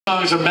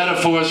songs are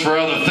metaphors for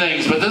other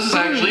things, but this is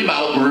actually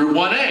about Route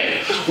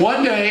 1A.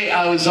 One day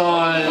I was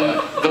on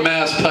the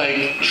Mass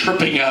Pike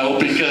tripping out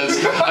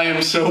because I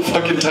am so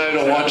fucking tired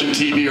of watching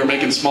TV or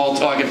making small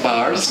talk at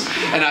bars,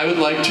 and I would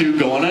like to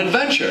go on an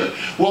adventure.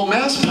 Well,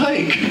 Mass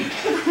Pike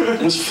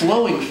was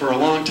flowing for a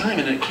long time,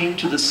 and it came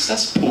to the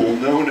cesspool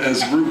known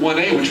as Route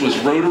 1A, which was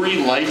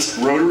rotary lights,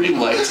 rotary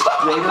lights,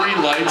 rotary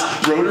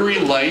lights, rotary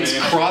lights,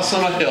 cross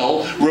on a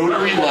hill,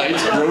 rotary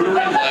lights, rotary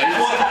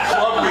lights.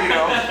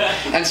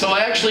 And so I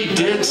actually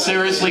did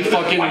seriously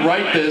fucking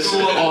write this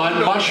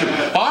on Mushroom.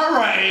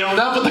 Alright,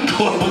 enough with the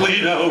Club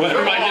Lido.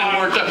 Everybody getting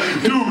worked up.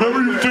 Dude,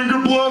 remember you finger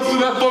blasted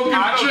that fucking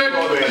chick?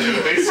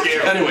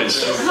 Anyways,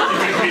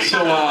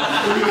 so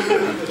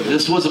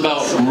this was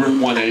about Route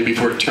 1A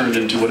before it turned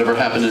into whatever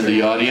happened in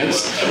the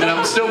audience. And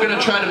I'm still going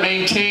to try to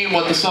maintain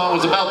what the song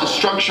was about, the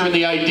structure and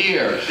the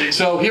idea.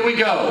 So here we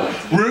go.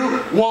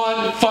 Route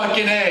 1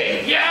 fucking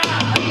A. Yeah!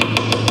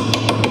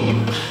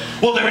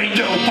 Well, there ain't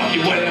no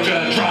fucking way I'm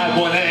gonna drive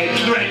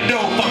 1A. There ain't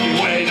no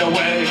fucking way, no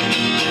way.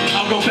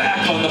 I'll go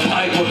back on the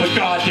pike with a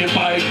goddamn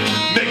bike.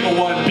 Make a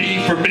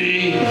 1B for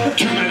me.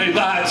 Too many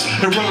lights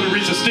and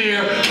rotaries to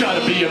steer.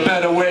 Gotta be a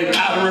better way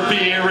out of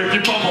Revere. If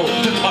you bubble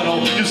the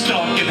tunnel, you're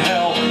stuck in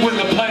hell. When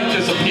the pike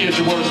disappears,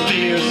 your worst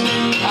fears.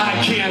 I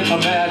can't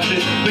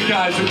imagine the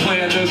guys who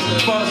planned this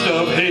must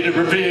have hated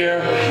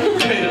Revere.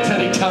 Take a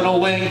Teddy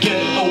tunnel and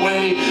get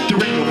away.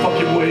 There ain't no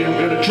fucking way I'm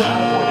gonna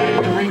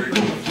drive 1A. There ain't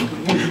no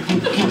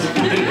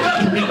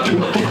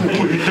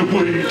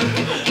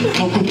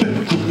I'll go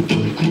back on the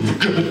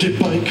goddamn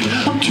bike.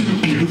 I'm too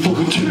beautiful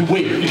to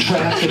wait in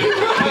traffic.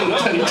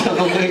 Teddy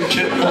tunnel and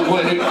get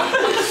away.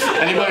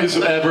 Anybody who's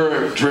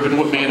ever driven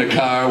with me in a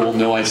car will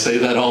know I say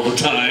that all the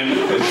time.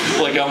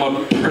 Like I'm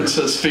a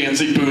Princess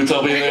Fancy Boots.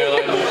 I'll be there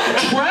like,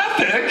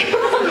 traffic?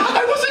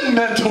 I wasn't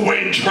meant to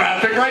wait in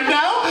traffic right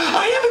now.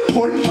 I have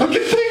important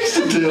fucking things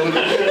to do.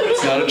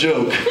 It's not a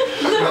joke.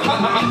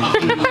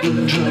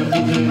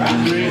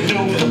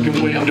 No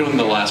fucking way. I'm doing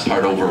the last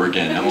part over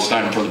again. I'm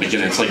starting from the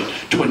beginning. It's like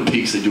Twin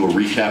Peaks. They do a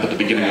recap at the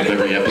beginning of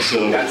every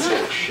episode.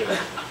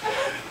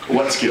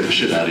 What scared the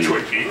shit out of you?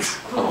 Twin Peaks.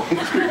 Oh.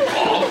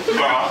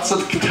 So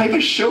the type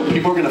of show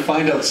people are going to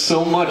find out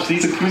so much.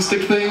 These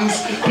acoustic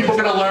things, people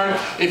are going to learn.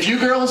 If you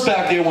girls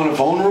back there want a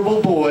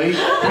vulnerable boy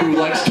who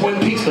likes Twin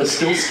Peaks but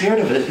still scared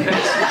of it,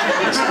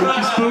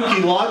 spooky,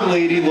 spooky, log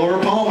lady, Laura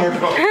Palmer.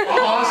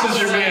 Boss is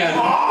your man.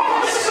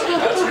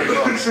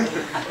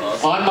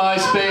 On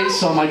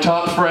MySpace, on my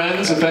top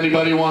friends, if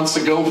anybody wants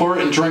to go for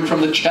it and drink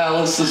from the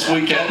chalice this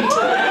weekend.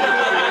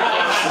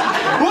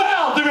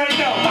 Well, there ain't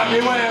no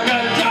fucking way I'm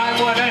gonna drive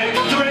 1A.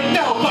 There ain't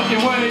no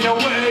fucking way, no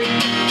way.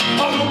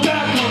 I'll go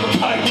back on the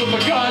pike with my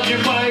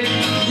goddamn bike.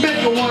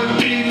 Make a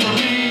 1B for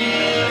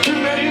me. Too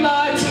many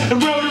lights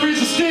and rotaries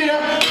to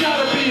steer.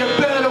 Gotta be a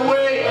better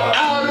way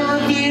out of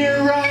Revere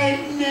right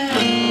now.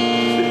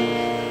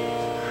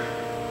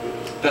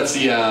 That's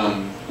the,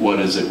 what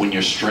is it, When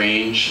You're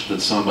Strange, the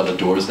song by The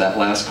Doors, that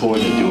last chord,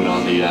 they do it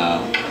on the,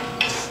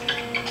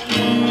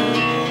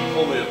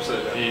 Only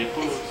upside down.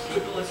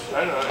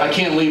 I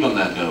can't leave on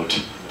that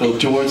note. The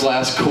Doors'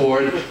 last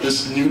chord,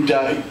 this new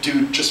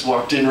dude just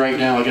walked in right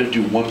now, I gotta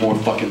do one more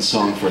fucking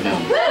song for him.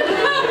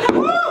 I'm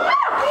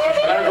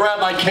gonna grab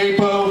my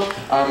capo,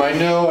 I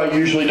know I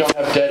usually don't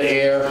have dead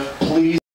air, please.